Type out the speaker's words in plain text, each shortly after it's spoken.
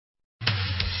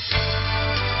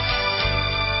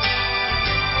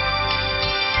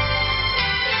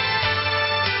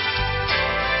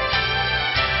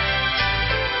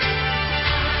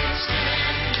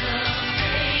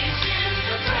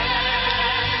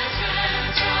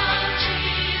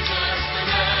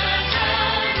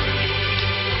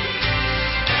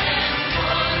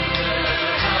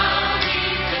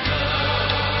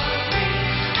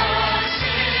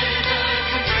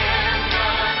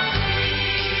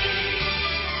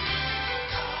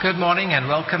Good morning and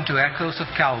welcome to Echoes of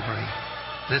Calvary.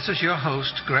 This is your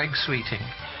host, Greg Sweeting.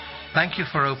 Thank you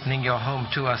for opening your home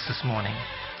to us this morning.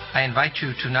 I invite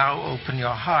you to now open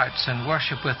your hearts and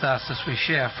worship with us as we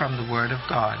share from the Word of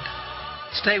God.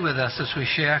 Stay with us as we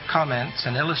share comments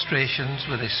and illustrations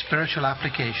with a spiritual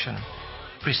application,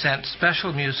 present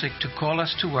special music to call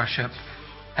us to worship,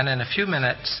 and in a few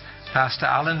minutes, Pastor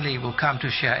Alan Lee will come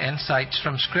to share insights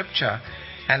from Scripture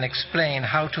and explain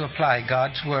how to apply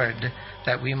God's Word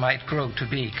that we might grow to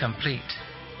be complete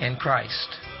in Christ.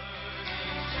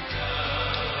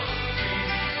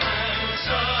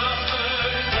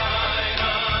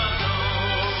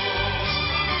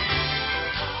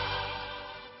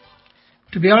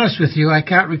 To be honest with you, I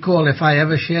can't recall if I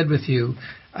ever shared with you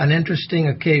an interesting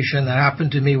occasion that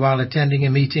happened to me while attending a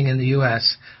meeting in the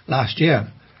U.S. last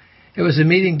year. It was a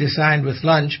meeting designed with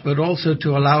lunch, but also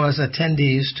to allow us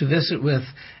attendees to visit with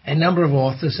a number of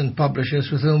authors and publishers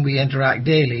with whom we interact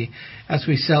daily as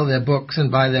we sell their books and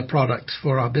buy their products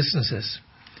for our businesses.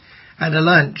 At a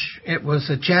lunch, it was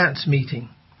a chance meeting.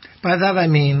 By that I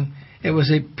mean it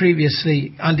was a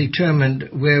previously undetermined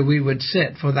where we would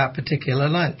sit for that particular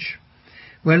lunch.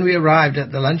 When we arrived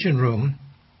at the luncheon room,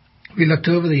 we looked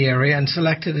over the area and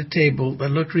selected a table that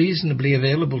looked reasonably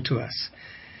available to us.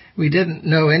 We didn't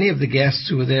know any of the guests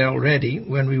who were there already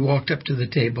when we walked up to the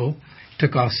table,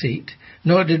 took our seat,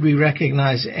 nor did we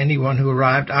recognize anyone who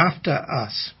arrived after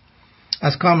us.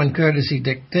 As common courtesy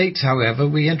dictates, however,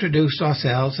 we introduced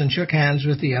ourselves and shook hands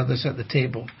with the others at the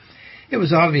table. It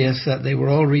was obvious that they were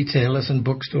all retailers and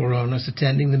bookstore owners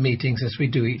attending the meetings as we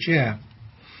do each year.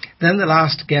 Then the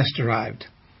last guest arrived,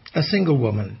 a single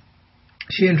woman.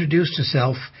 She introduced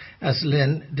herself as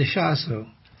Lynn DeShazo.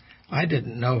 I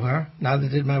didn't know her, neither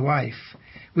did my wife.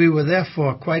 We were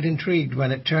therefore quite intrigued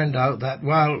when it turned out that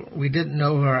while we didn't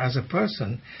know her as a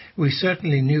person, we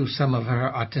certainly knew some of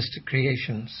her artistic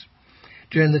creations.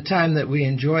 During the time that we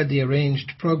enjoyed the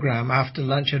arranged program after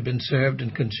lunch had been served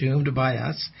and consumed by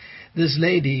us, this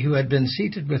lady who had been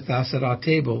seated with us at our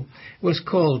table was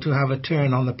called to have a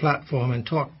turn on the platform and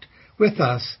talked with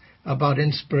us about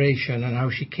inspiration and how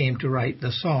she came to write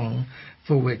the song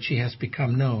for which she has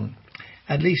become known.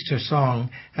 At least her song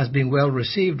has been well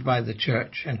received by the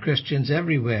church and Christians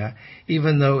everywhere,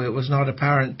 even though it was not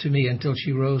apparent to me until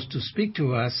she rose to speak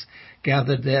to us,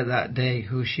 gathered there that day,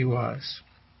 who she was.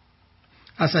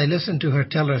 As I listened to her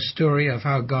tell her story of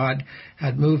how God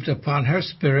had moved upon her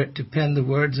spirit to pen the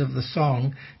words of the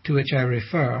song to which I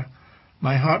refer,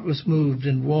 my heart was moved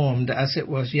and warmed as it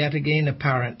was yet again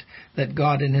apparent that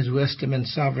God in his wisdom and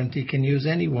sovereignty can use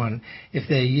anyone if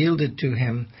they are yielded to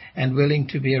him and willing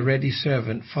to be a ready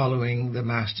servant following the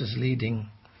Master's leading.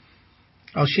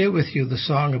 I'll share with you the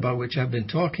song about which I've been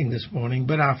talking this morning,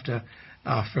 but after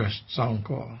our first song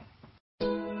call.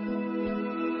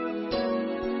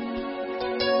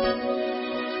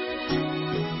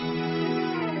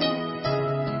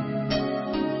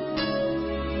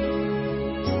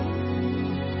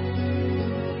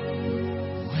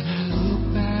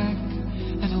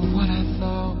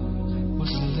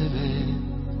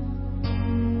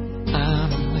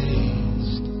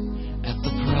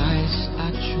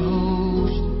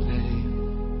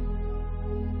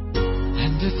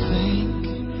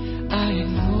 I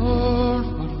ignored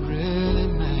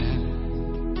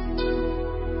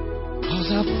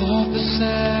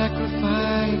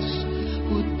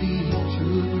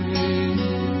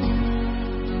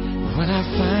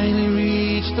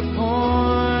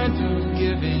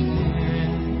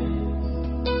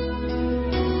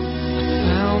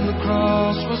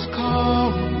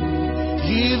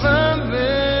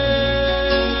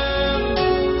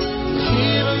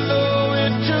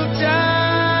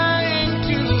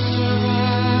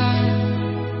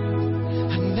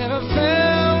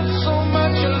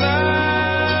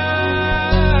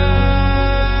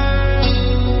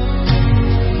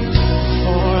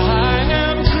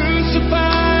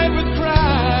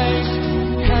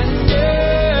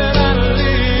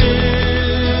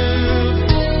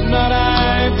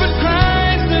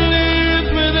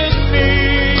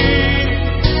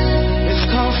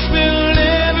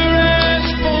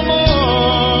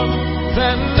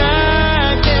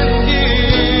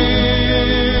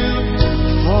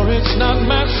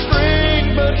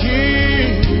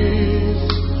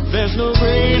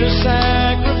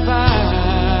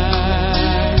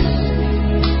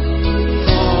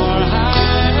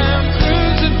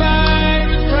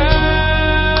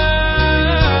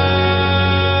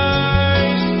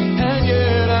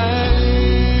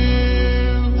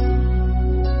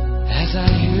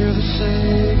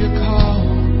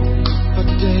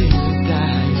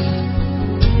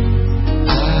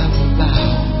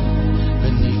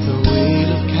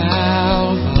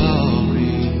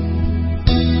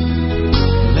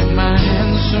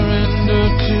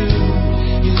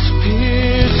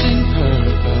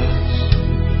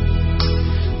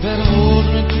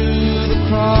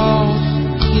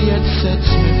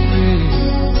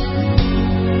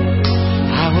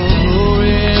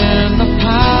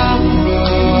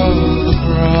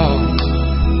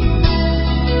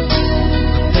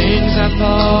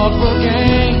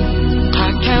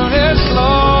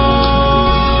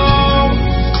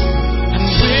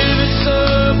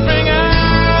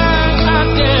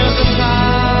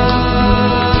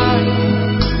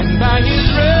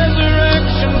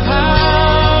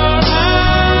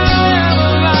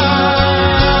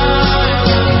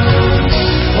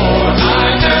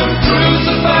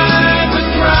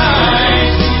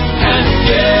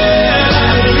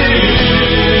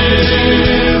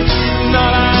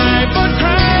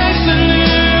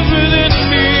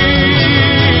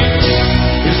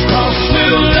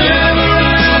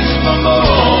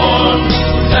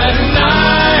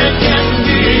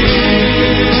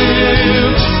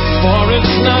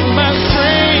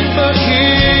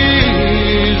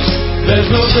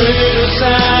greater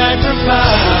sacrifice.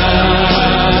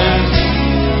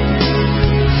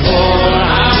 For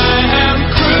I am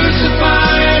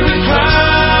crucified with Christ,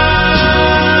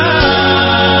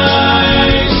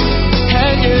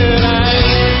 and yet I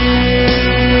live.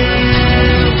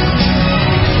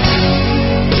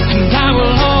 And I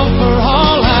will offer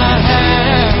all I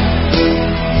have,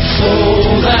 so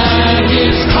that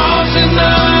His cross is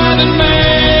not in vain.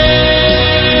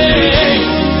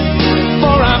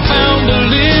 For I found to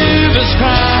live as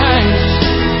Christ,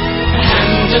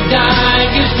 and to die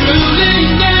is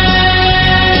truly gain.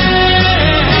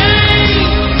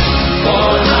 For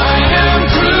I am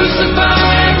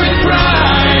crucified with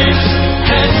Christ,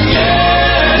 and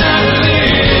yet I live.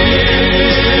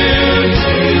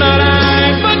 Not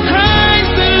I, but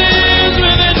Christ that lives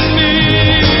within me.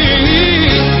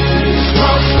 His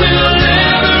cross will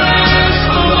never ask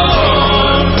for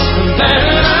more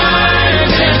than I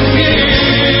can give.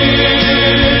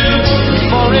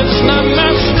 For it's not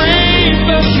my strength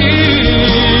but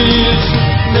His.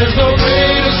 There's no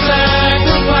greater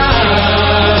sacrifice.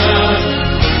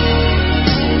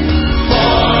 For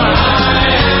I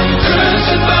am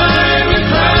crucified with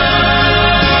Christ,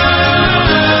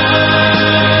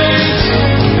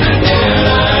 and yet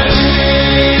I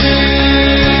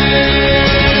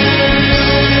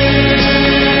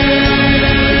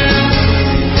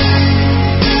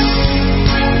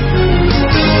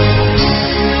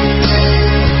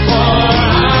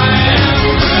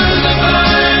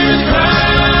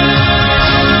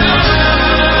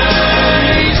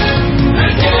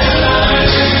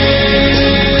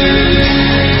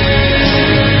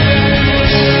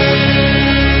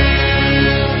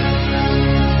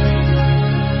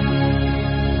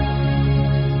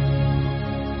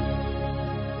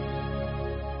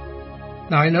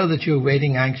Now, I know that you're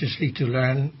waiting anxiously to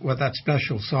learn what that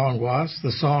special song was,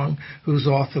 the song whose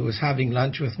author was having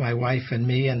lunch with my wife and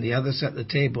me and the others at the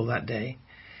table that day.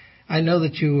 I know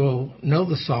that you will know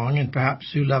the song, and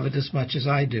perhaps you love it as much as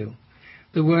I do.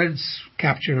 The words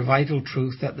capture a vital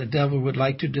truth that the devil would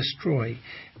like to destroy,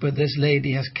 but this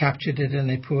lady has captured it in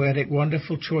a poetic,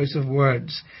 wonderful choice of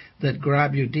words that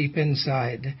grab you deep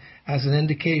inside. As an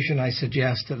indication, I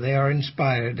suggest that they are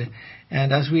inspired,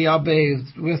 and as we are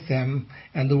bathed with them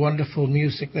and the wonderful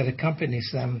music that accompanies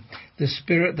them, the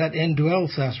spirit that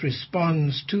indwells us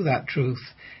responds to that truth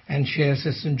and shares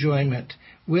its enjoyment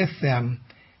with them,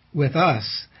 with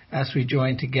us, as we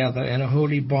join together in a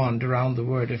holy bond around the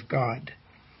Word of God.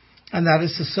 And that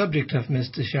is the subject of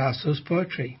Ms. DeShasso's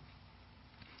poetry.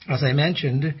 As I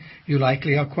mentioned, you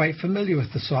likely are quite familiar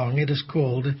with the song. It is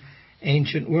called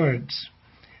Ancient Words.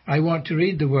 I want to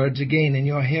read the words again in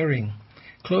your hearing.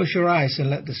 Close your eyes and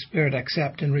let the Spirit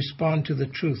accept and respond to the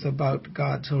truth about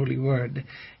God's holy word.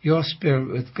 Your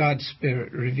spirit with God's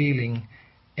Spirit revealing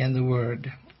in the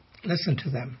word. Listen to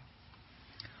them.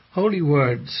 Holy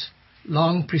words,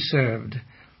 long preserved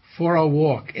for our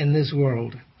walk in this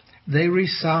world. They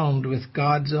resound with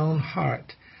God's own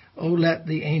heart. Oh, let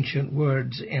the ancient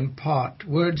words impart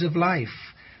words of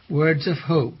life, words of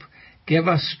hope. Give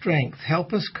us strength,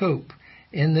 help us cope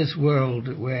in this world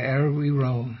where'er we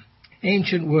roam.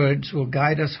 Ancient words will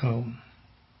guide us home.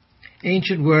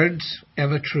 Ancient words,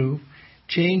 ever true,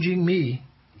 changing me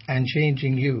and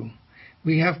changing you.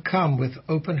 We have come with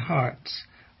open hearts.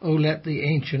 Oh, let the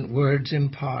ancient words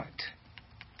impart.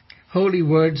 Holy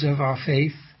words of our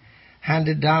faith,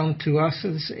 handed down to us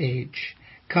this age,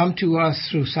 come to us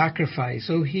through sacrifice.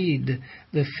 Oh, heed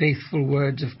the faithful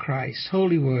words of Christ.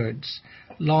 Holy words,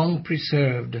 long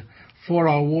preserved for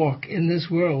our walk in this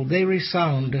world. They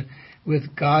resound with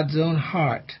God's own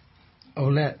heart. Oh,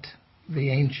 let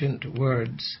the ancient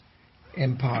words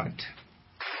impart.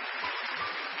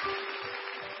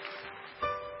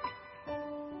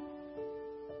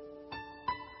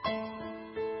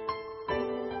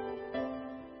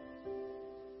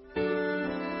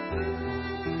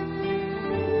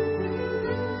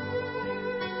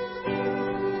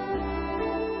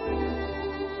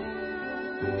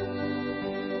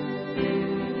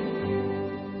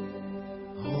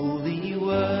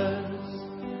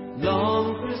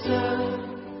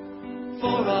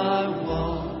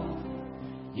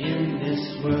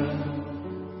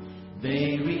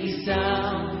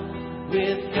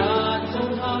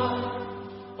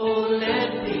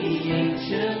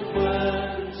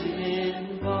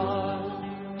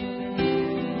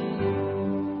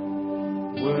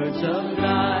 Words of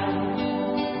life,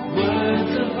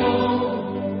 words of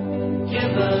hope,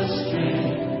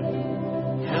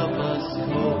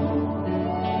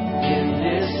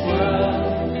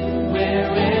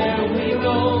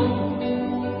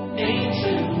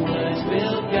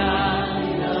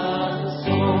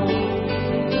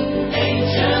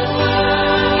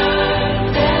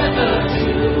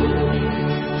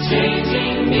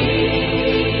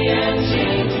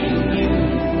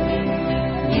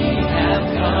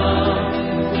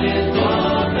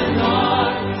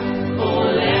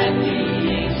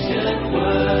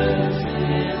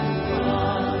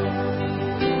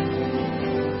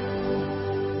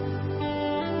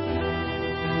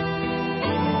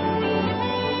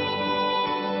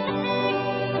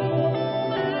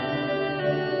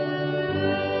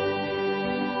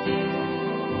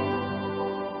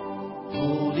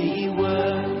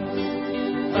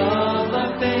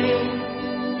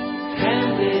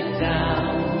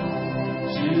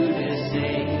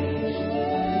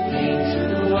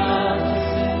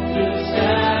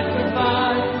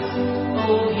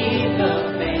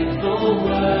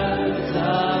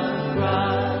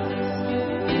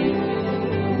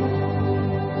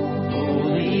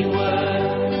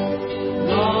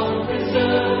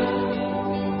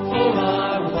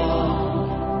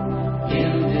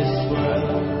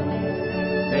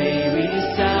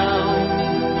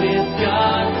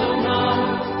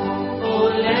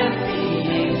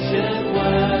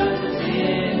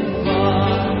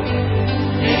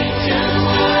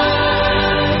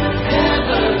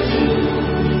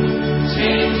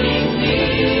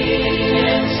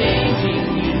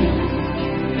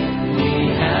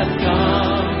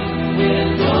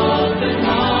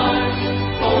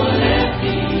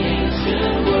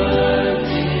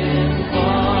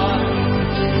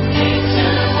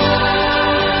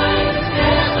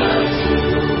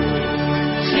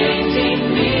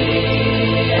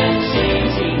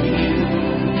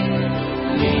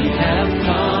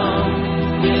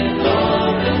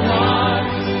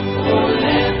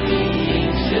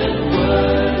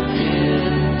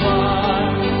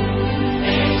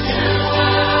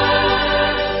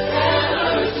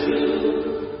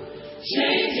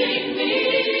 changing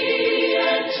me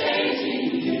and changing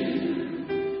you.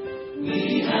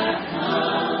 We have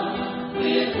come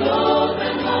with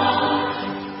open hearts.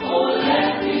 Oh,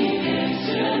 let the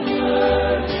ancient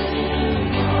words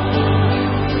impart.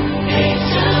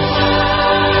 Ancient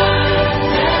words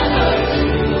ever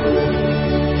true,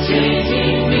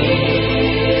 changing me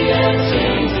and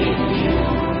changing you.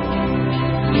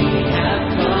 We have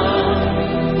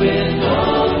come with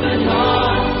open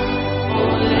hearts.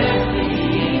 Oh, let the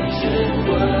ancient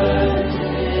words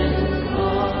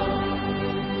impart.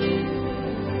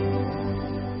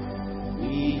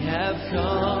 We have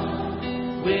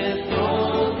come with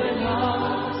open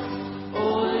hearts.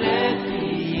 Oh, let the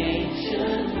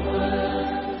ancient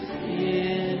words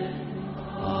impart.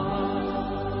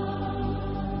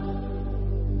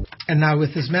 And now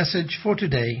with his message for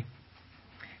today,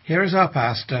 here is our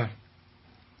pastor,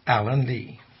 Alan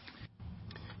Lee.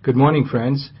 Good morning,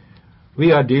 friends.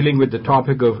 We are dealing with the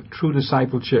topic of true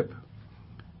discipleship,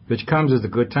 which comes as a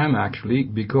good time, actually,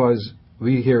 because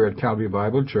we here at Calvary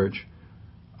Bible Church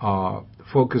are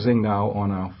focusing now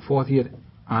on our 40th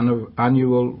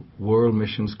annual World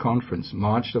Missions Conference,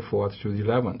 March the 4th through the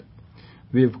 11th.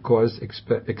 We, of course,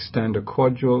 extend a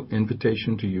cordial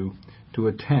invitation to you to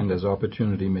attend as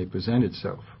opportunity may present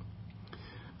itself.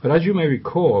 But as you may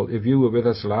recall, if you were with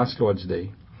us last Lord's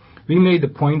Day, we made the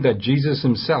point that Jesus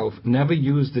himself never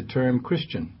used the term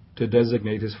Christian to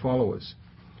designate his followers,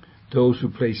 those who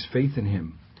place faith in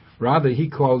him. Rather, he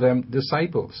called them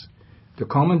disciples, the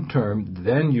common term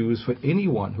then used for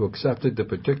anyone who accepted the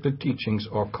particular teachings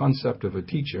or concept of a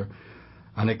teacher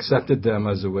and accepted them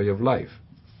as a way of life.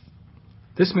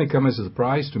 This may come as a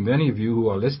surprise to many of you who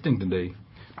are listening today,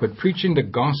 but preaching the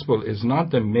gospel is not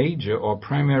the major or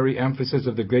primary emphasis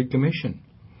of the Great Commission.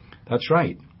 That's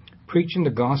right. Preaching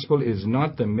the gospel is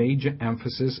not the major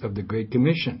emphasis of the Great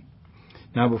Commission.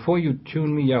 Now, before you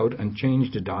tune me out and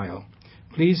change the dial,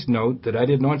 please note that I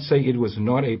did not say it was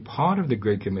not a part of the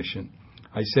Great Commission.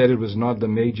 I said it was not the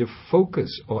major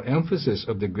focus or emphasis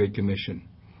of the Great Commission.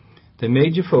 The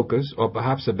major focus, or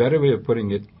perhaps a better way of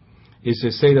putting it, is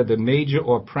to say that the major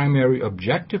or primary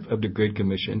objective of the Great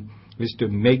Commission is to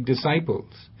make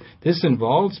disciples. This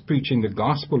involves preaching the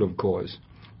gospel, of course,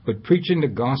 but preaching the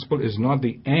gospel is not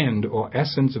the end or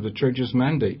essence of the church's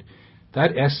mandate.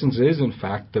 That essence is, in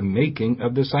fact, the making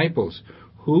of disciples,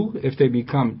 who, if they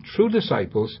become true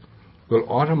disciples, will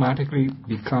automatically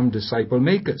become disciple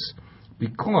makers,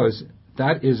 because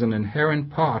that is an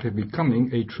inherent part of becoming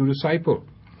a true disciple,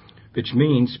 which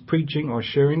means preaching or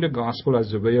sharing the gospel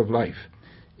as a way of life.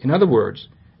 In other words,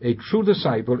 a true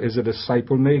disciple is a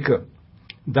disciple maker.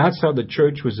 That's how the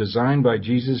church was designed by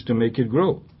Jesus to make it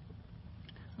grow.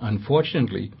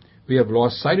 Unfortunately, we have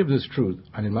lost sight of this truth,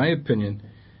 and in my opinion,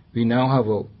 we now have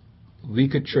a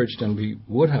weaker church than we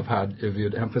would have had if we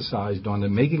had emphasized on the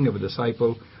making of a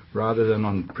disciple rather than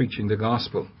on preaching the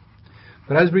gospel.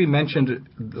 But as we mentioned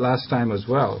last time as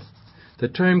well, the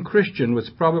term Christian was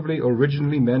probably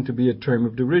originally meant to be a term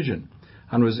of derision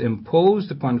and was imposed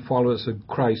upon followers of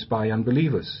Christ by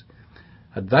unbelievers.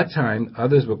 At that time,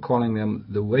 others were calling them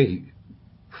the way,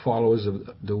 followers of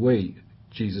the way,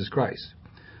 Jesus Christ.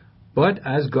 But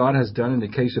as God has done in the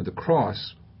case of the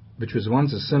cross, which was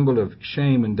once a symbol of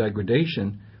shame and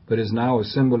degradation, but is now a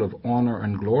symbol of honor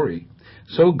and glory,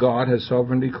 so God has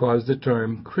sovereignly caused the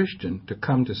term Christian to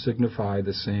come to signify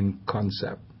the same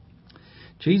concept.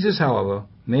 Jesus, however,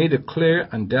 made a clear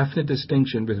and definite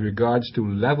distinction with regards to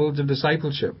levels of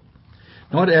discipleship.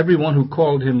 Not everyone who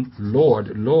called him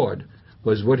Lord, Lord,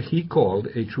 was what he called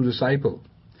a true disciple.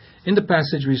 In the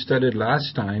passage we studied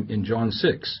last time in John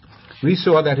 6, we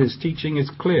saw that his teaching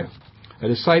is clear. A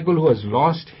disciple who has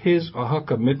lost his or her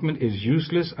commitment is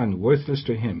useless and worthless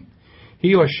to him.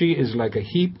 He or she is like a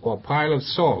heap or pile of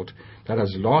salt that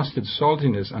has lost its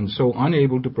saltiness and so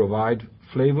unable to provide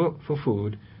flavor for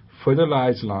food,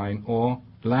 fertilize land or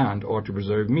to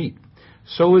preserve meat.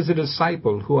 So is a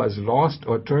disciple who has lost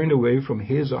or turned away from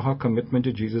his or her commitment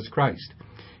to Jesus Christ.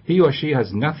 He or she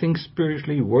has nothing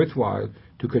spiritually worthwhile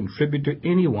to contribute to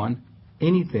anyone,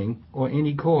 anything, or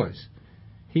any cause.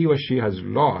 He or she has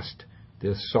lost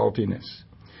their saltiness.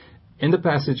 In the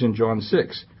passage in John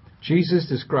 6, Jesus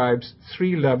describes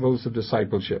 3 levels of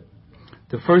discipleship.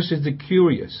 The first is the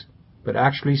curious, but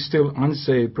actually still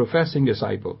unsaved professing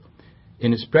disciple.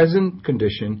 In his present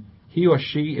condition, he or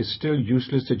she is still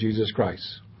useless to Jesus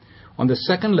Christ. On the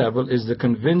second level is the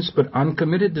convinced but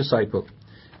uncommitted disciple.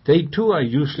 They too are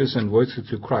useless and worthless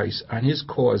to Christ and his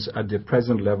cause at the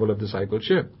present level of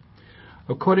discipleship.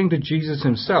 According to Jesus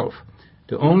himself,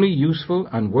 the only useful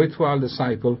and worthwhile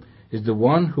disciple is the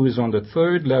one who is on the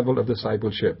third level of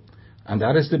discipleship, And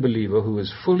that is the believer who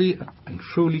is fully and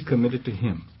truly committed to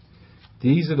him.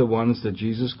 These are the ones that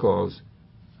Jesus calls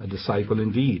a disciple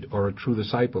indeed, or a true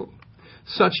disciple.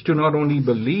 Such do not only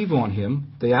believe on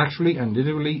him, they actually and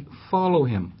literally follow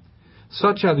him.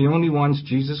 Such are the only ones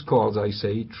Jesus calls, I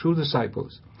say, true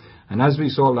disciples. And as we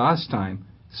saw last time,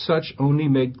 such only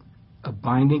make a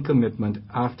binding commitment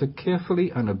after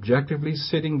carefully and objectively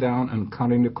sitting down and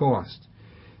counting the cost.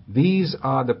 These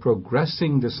are the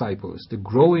progressing disciples, the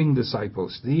growing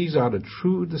disciples. These are the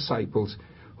true disciples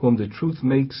whom the truth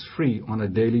makes free on a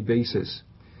daily basis.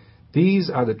 These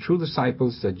are the true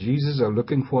disciples that Jesus is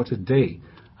looking for today,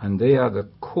 and they are the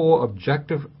core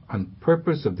objective and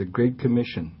purpose of the Great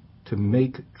Commission, to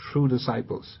make true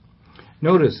disciples.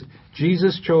 Notice,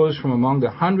 Jesus chose from among the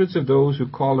hundreds of those who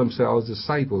call themselves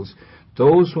disciples,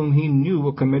 those whom he knew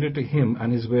were committed to him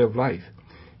and his way of life.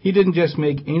 He didn't just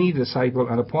make any disciple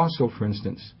an apostle, for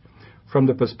instance. From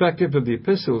the perspective of the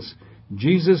epistles,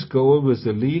 Jesus' goal was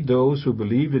to lead those who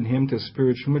believed in him to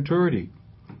spiritual maturity.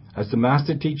 As the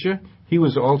master teacher, he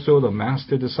was also the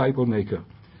master disciple maker,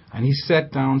 and he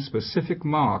set down specific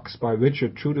marks by which a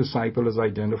true disciple is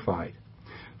identified.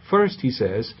 First, he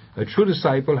says, a true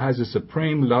disciple has a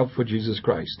supreme love for Jesus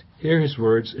Christ. Hear his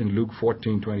words in Luke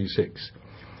 14:26.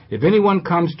 If anyone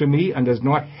comes to me and does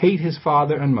not hate his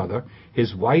father and mother,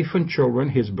 his wife and children,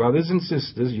 his brothers and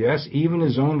sisters, yes, even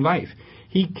his own life,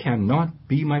 he cannot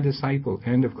be my disciple.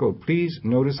 End of quote. Please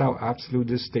notice how absolute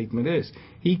this statement is.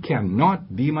 He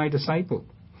cannot be my disciple.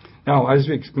 Now, as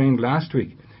we explained last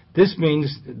week, this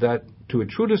means that to a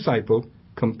true disciple,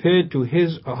 compared to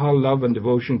his or her love and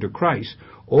devotion to Christ,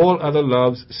 all other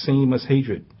loves seem as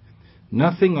hatred.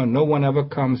 Nothing or no one ever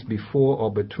comes before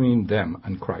or between them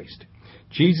and Christ.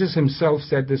 Jesus himself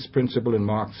said this principle in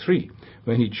Mark 3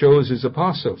 when he chose his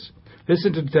apostles.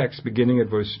 Listen to the text beginning at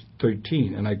verse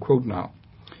 13, and I quote now.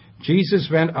 Jesus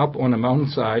went up on a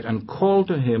mountainside and called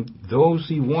to him those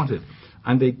he wanted,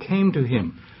 and they came to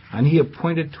him, and he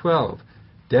appointed 12,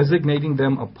 designating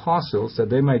them apostles that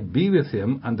they might be with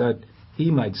him and that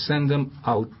he might send them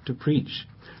out to preach.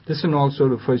 Listen also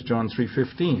to 1 John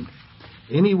 3:15.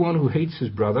 Anyone who hates his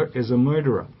brother is a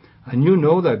murderer, and you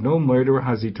know that no murderer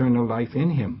has eternal life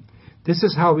in him. This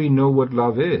is how we know what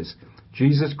love is.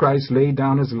 Jesus Christ laid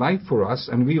down his life for us,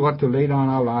 and we ought to lay down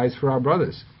our lives for our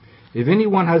brothers. If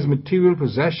anyone has material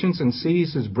possessions and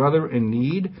sees his brother in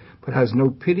need, but has no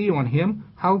pity on him,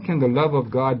 how can the love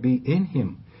of God be in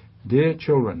him? Dear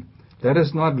children, let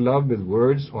us not love with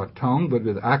words or tongue, but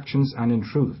with actions and in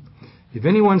truth. If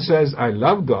anyone says, I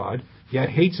love God, yet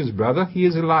hates his brother, he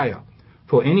is a liar.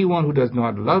 For anyone who does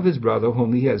not love his brother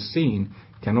whom he has seen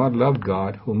cannot love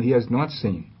God whom he has not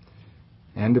seen.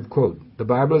 End of quote. The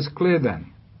Bible is clear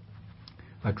then.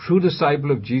 A true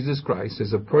disciple of Jesus Christ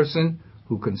is a person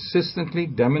who consistently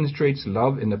demonstrates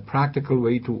love in a practical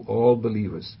way to all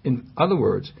believers. In other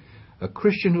words, a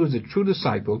Christian who is a true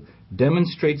disciple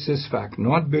demonstrates this fact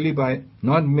not merely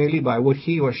by what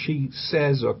he or she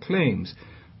says or claims,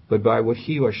 but by what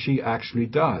he or she actually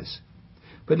does.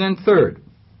 But then third,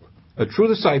 a true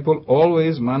disciple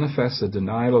always manifests a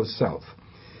denial of self.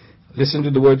 Listen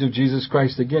to the words of Jesus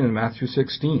Christ again in Matthew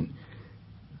 16.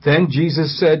 Then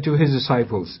Jesus said to his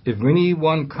disciples, if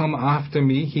anyone come after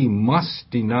me, he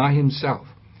must deny himself.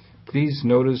 Please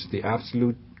notice the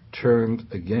absolute term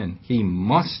again. He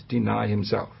must deny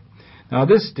himself. Now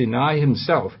this deny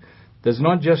himself does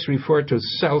not just refer to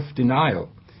self-denial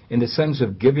in the sense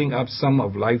of giving up some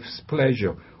of life's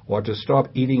pleasure or to stop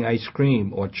eating ice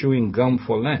cream or chewing gum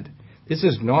for Lent. This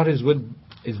is not as what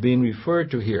is being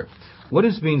referred to here. What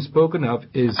is being spoken of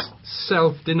is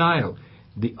self-denial,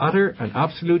 the utter and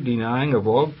absolute denying of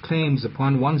all claims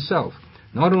upon oneself,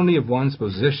 not only of one's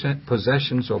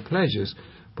possessions or pleasures,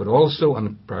 but also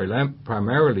and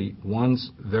primarily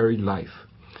one's very life.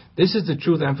 This is the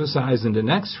truth emphasized in the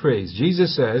next phrase.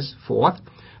 Jesus says, fourth,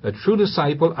 a true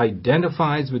disciple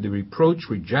identifies with the reproach,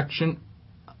 rejection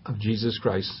of Jesus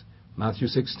Christ. Matthew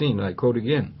 16, and I quote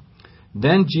again.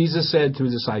 Then Jesus said to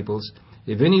his disciples,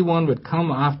 if anyone would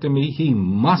come after me, he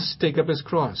must take up his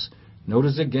cross.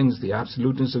 Notice again the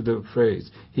absoluteness of the phrase.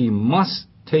 He must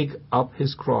take up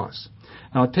his cross.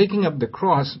 Now, taking up the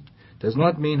cross does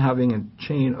not mean having a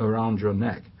chain around your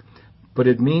neck, but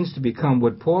it means to become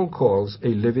what Paul calls a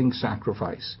living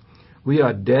sacrifice. We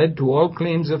are dead to all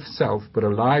claims of self, but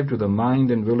alive to the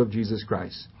mind and will of Jesus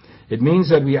Christ. It means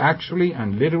that we actually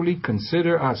and literally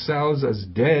consider ourselves as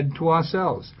dead to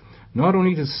ourselves, not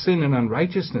only to sin and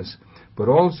unrighteousness, but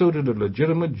also to the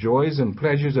legitimate joys and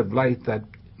pleasures of life that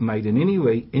might in any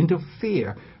way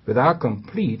interfere with our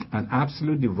complete and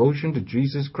absolute devotion to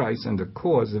Jesus Christ and the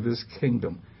cause of his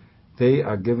kingdom. they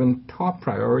are given top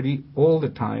priority all the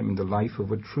time in the life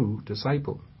of a true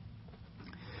disciple.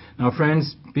 Now,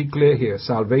 friends, be clear here.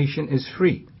 Salvation is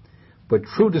free, but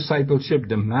true discipleship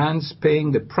demands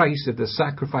paying the price of the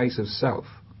sacrifice of self.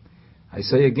 I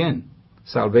say again,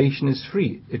 salvation is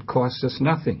free. It costs us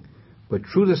nothing. But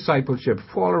true discipleship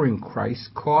following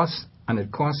Christ costs, and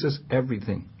it costs us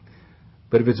everything.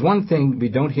 But if it's one thing we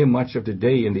don't hear much of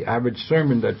today in the average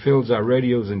sermon that fills our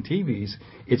radios and TVs,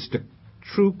 it's the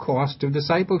true cost of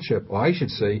discipleship, or I should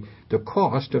say, the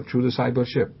cost of true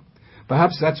discipleship.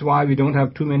 Perhaps that's why we don't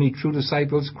have too many true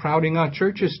disciples crowding our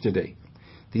churches today.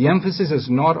 The emphasis is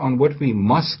not on what we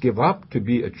must give up to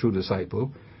be a true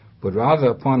disciple, but rather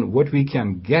upon what we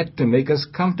can get to make us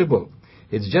comfortable.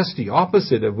 It's just the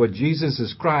opposite of what Jesus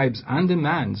describes and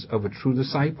demands of a true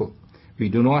disciple. We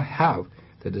do not have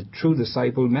the true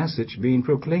disciple message being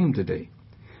proclaimed today.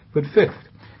 But fifth,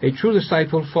 a true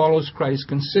disciple follows Christ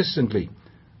consistently.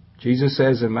 Jesus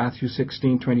says in Matthew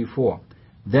 16:24,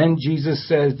 "Then Jesus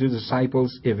says to the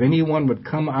disciples, if anyone would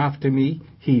come after me,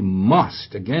 he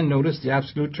must," again notice the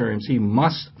absolute terms, "he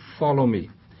must follow me."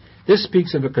 This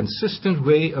speaks of a consistent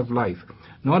way of life,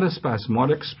 not a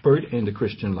spasmodic spurt in the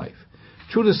Christian life.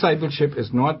 True discipleship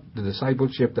is not the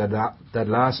discipleship that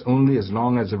lasts only as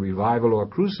long as a revival or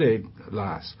a crusade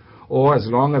lasts, or as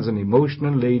long as an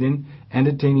emotional-laden,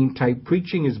 entertaining-type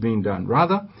preaching is being done.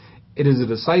 Rather, it is a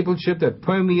discipleship that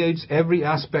permeates every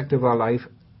aspect of our life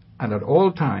and at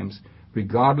all times,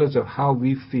 regardless of how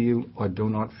we feel or do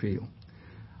not feel.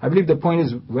 I believe the point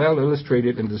is well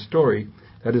illustrated in the story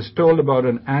that is told about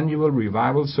an annual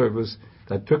revival service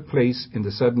that took place in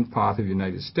the southern part of the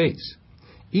United States.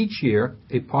 Each year,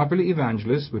 a popular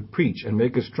evangelist would preach and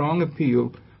make a strong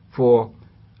appeal for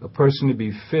a person to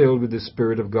be filled with the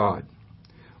Spirit of God.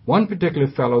 One particular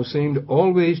fellow seemed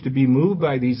always to be moved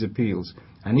by these appeals,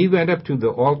 and he went up to the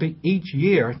altar each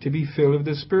year to be filled with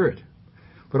the Spirit.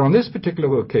 But on this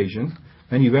particular occasion,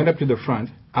 when he went up to the front,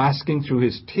 asking through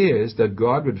his tears that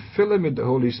God would fill him with the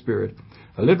Holy Spirit,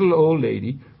 a little old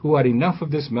lady, who had enough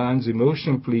of this man's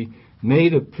emotional plea,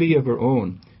 made a plea of her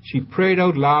own. She prayed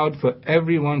out loud for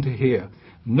everyone to hear,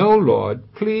 "No, Lord,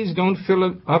 please don't fill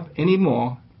him up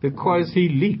anymore because he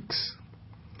leaks."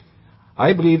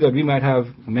 I believe that we might have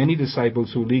many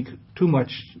disciples who leak too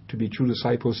much to be true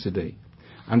disciples today.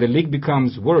 And the leak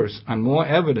becomes worse and more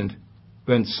evident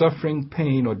when suffering,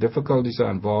 pain, or difficulties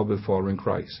are involved with following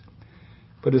Christ.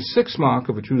 But the sixth mark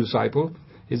of a true disciple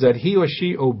is that he or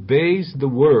she obeys the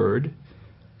word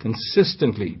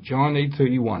consistently. John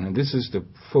 8:31, and this is the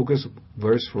focus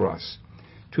verse for us.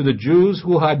 To the Jews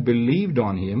who had believed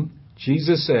on him,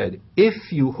 Jesus said,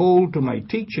 "If you hold to my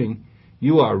teaching,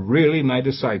 you are really my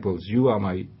disciples. You are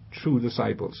my true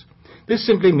disciples." This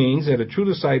simply means that a true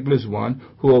disciple is one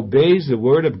who obeys the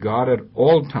word of God at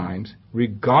all times,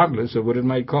 regardless of what it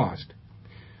might cost.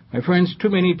 My friends, too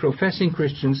many professing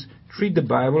Christians treat the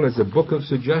Bible as a book of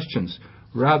suggestions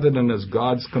rather than as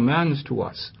God's commands to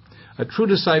us. A true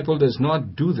disciple does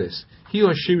not do this. He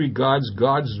or she regards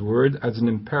God's word as an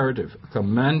imperative, a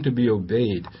command to be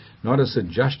obeyed, not a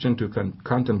suggestion to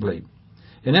contemplate.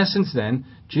 In essence, then,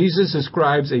 Jesus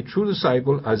describes a true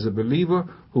disciple as a believer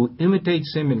who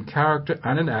imitates him in character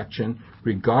and in action,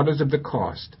 regardless of the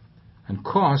cost. And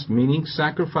cost meaning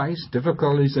sacrifice,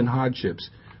 difficulties, and hardships.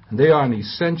 And they are an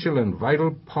essential and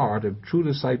vital part of true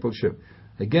discipleship.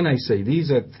 Again, I say, these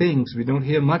are things we don't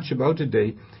hear much about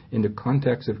today in the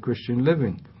context of Christian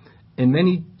living.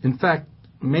 In fact,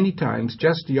 many times,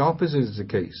 just the opposite is the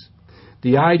case.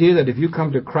 The idea that if you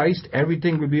come to Christ,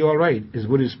 everything will be all right is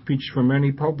what is preached from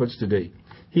many pulpits today.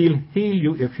 He'll heal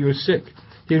you if you're sick.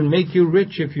 He'll make you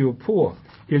rich if you're poor.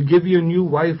 He'll give you a new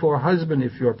wife or husband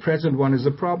if your present one is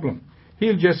a problem.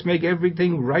 He'll just make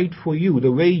everything right for you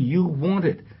the way you want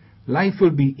it. Life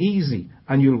will be easy,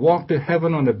 and you'll walk to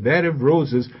heaven on a bed of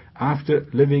roses after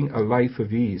living a life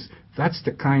of ease. That's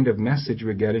the kind of message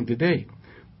we're getting today.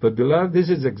 But beloved, this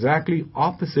is exactly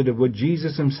opposite of what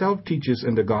Jesus himself teaches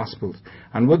in the Gospels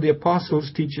and what the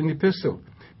apostles teach in the epistle.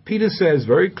 Peter says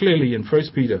very clearly in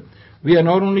 1 Peter, we are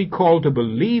not only called to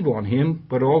believe on him,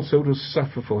 but also to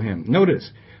suffer for him.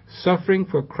 Notice, suffering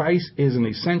for Christ is an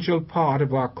essential part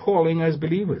of our calling as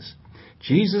believers.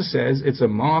 Jesus says it's a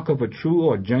mark of a true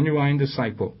or genuine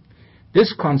disciple.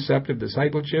 This concept of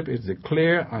discipleship is the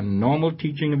clear and normal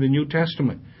teaching of the New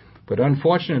Testament. But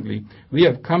unfortunately, we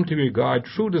have come to regard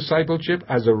true discipleship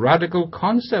as a radical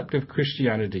concept of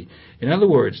Christianity. In other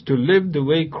words, to live the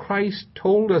way Christ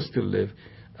told us to live,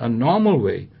 a normal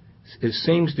way, it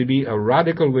seems to be a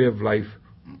radical way of life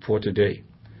for today.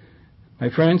 My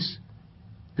friends,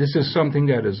 this is something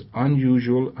that is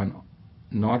unusual and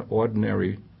not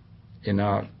ordinary in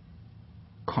our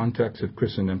context of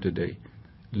Christendom today,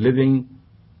 living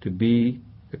to be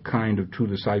the kind of true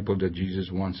disciple that Jesus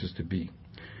wants us to be.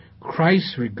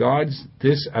 Christ regards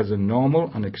this as a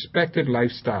normal and expected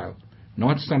lifestyle,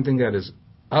 not something that is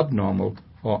abnormal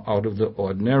or out of the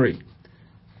ordinary.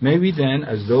 May we then,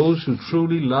 as those who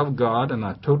truly love God and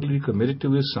are totally committed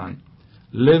to His Son,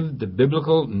 live the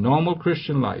biblical, normal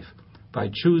Christian life by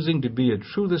choosing to be a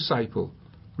true disciple,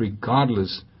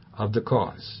 regardless of the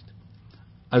cost.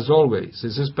 As always,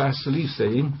 this is Pastor Lee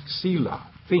saying, Selah,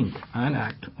 think and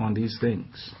act on these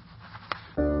things.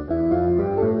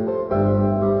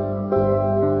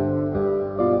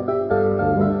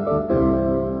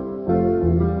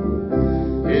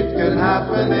 It could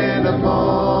happen in a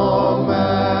moment,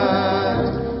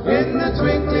 in the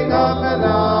twinkling of an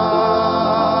eye.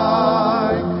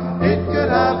 It could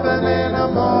happen in a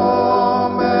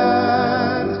moment.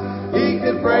 He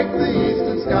could break the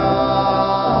eastern sky.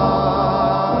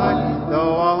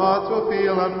 Though our hearts will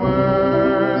feel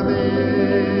unworthy,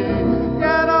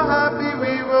 yet how happy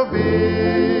we will be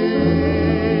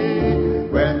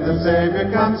when the Savior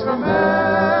comes from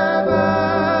heaven,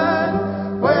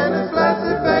 when His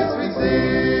blessed face we see.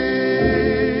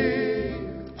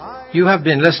 You have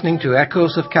been listening to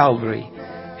Echoes of Calvary,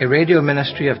 a radio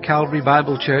ministry of Calvary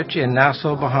Bible Church in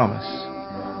Nassau, Bahamas.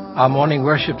 Our morning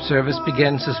worship service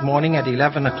begins this morning at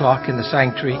 11 o'clock in the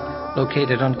sanctuary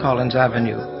located on Collins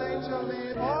Avenue.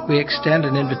 We extend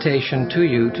an invitation to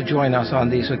you to join us on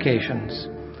these occasions.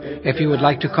 If you would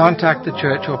like to contact the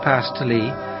church or Pastor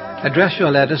Lee, address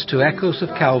your letters to Echoes of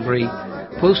Calvary,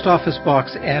 Post Office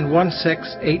Box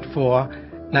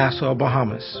N1684, Nassau,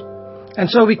 Bahamas. And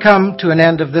so we come to an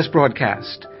end of this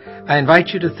broadcast. I invite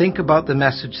you to think about the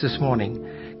message this morning.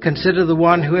 Consider the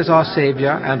one who is our Savior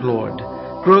and Lord.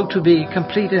 Grow to be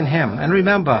complete in Him. And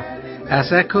remember,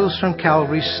 as echoes from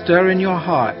Calvary stir in your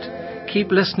heart,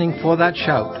 keep listening for that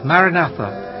shout,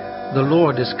 Maranatha, the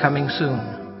Lord is coming soon.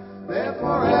 There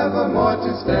forevermore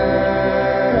to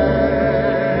stay.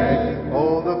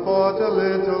 Hold the fort a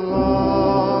little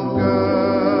longer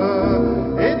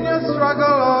in your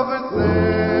struggle over sin.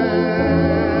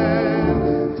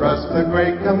 Trust the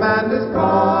great commander's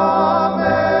promise.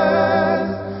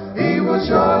 He will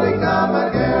surely come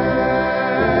again.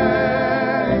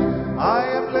 I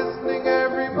am listening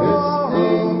every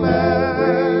moment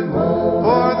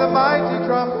for the mighty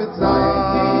trumpet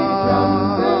sound.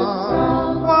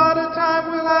 What a time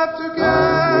we'll have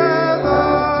together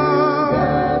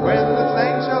when the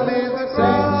saints shall leave the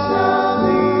ground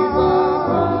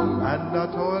and our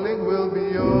toiling will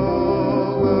be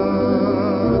over.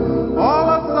 All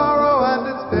our sorrow and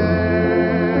its pain.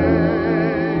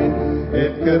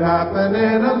 It could happen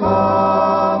in a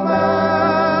moment.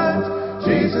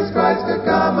 Jesus Christ could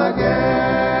come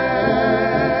again.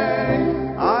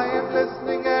 I am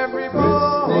listening every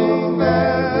moment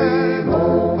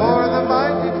for the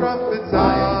mighty trumpet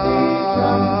sound.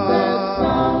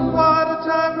 What a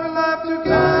time we'll have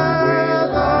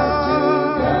together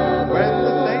when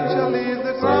the saints shall leave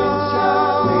the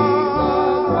ground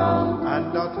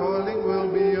and our toiling will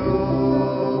be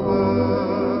over.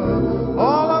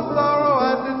 All our sorrow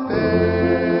and its pain.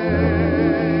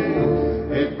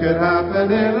 It could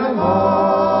happen in a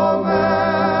moment.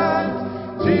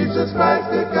 Jesus Christ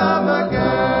could come again.